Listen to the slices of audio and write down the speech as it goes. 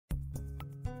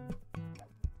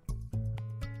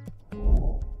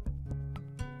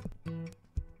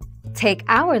Take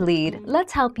our lead,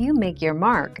 let's help you make your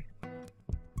mark.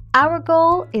 Our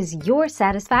goal is your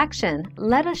satisfaction.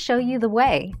 Let us show you the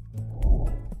way.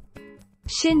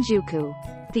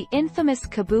 Shinjuku, the infamous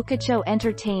Kabukicho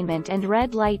entertainment and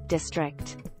red light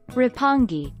district.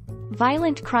 Roppongi.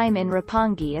 Violent crime in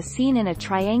Roppongi is seen in a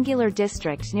triangular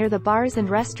district near the bars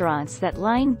and restaurants that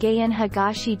line Gaon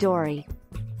Higashi Dori.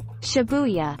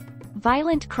 Shibuya.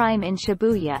 Violent crime in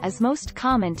Shibuya is most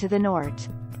common to the north.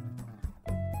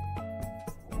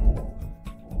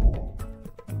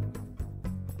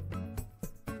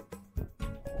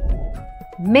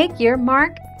 Make your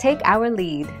mark, take our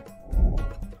lead.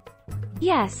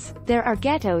 Yes, there are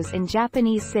ghettos in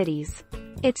Japanese cities.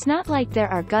 It's not like there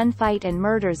are gunfight and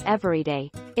murders every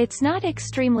day. It's not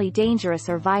extremely dangerous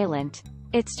or violent.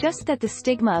 It's just that the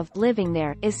stigma of living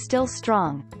there is still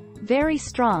strong. Very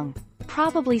strong.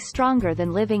 Probably stronger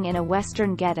than living in a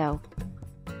Western ghetto.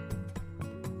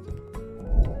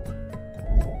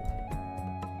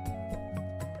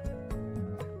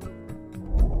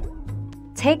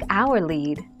 Take our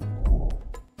lead.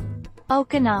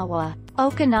 Okinawa.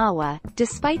 Okinawa,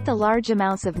 despite the large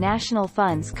amounts of national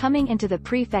funds coming into the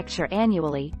prefecture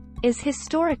annually, is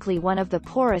historically one of the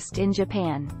poorest in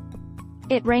Japan.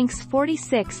 It ranks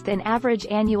 46th in average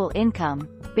annual income,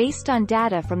 based on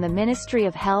data from the Ministry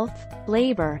of Health,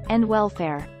 Labor, and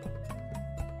Welfare.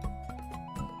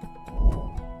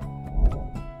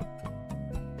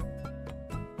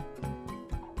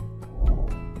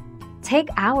 Take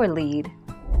our lead.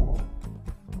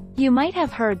 You might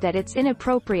have heard that it's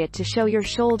inappropriate to show your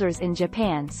shoulders in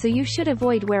Japan, so you should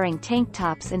avoid wearing tank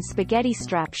tops and spaghetti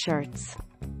strap shirts.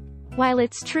 While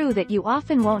it's true that you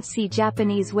often won't see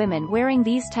Japanese women wearing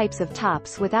these types of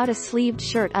tops without a sleeved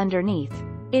shirt underneath,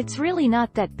 it's really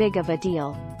not that big of a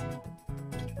deal.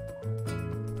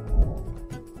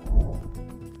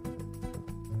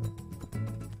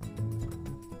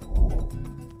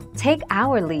 Take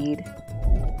our lead.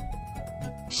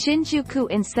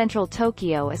 Shinjuku in central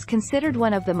Tokyo is considered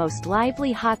one of the most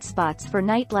lively hotspots for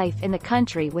nightlife in the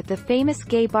country, with the famous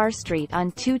gay bar street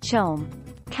on Two-Chome,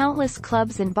 countless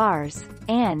clubs and bars,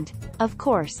 and, of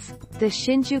course, the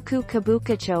Shinjuku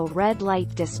Kabukicho red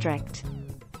light district.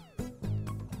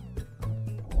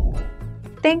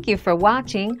 Thank you for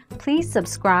watching. Please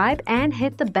subscribe and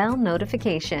hit the bell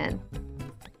notification.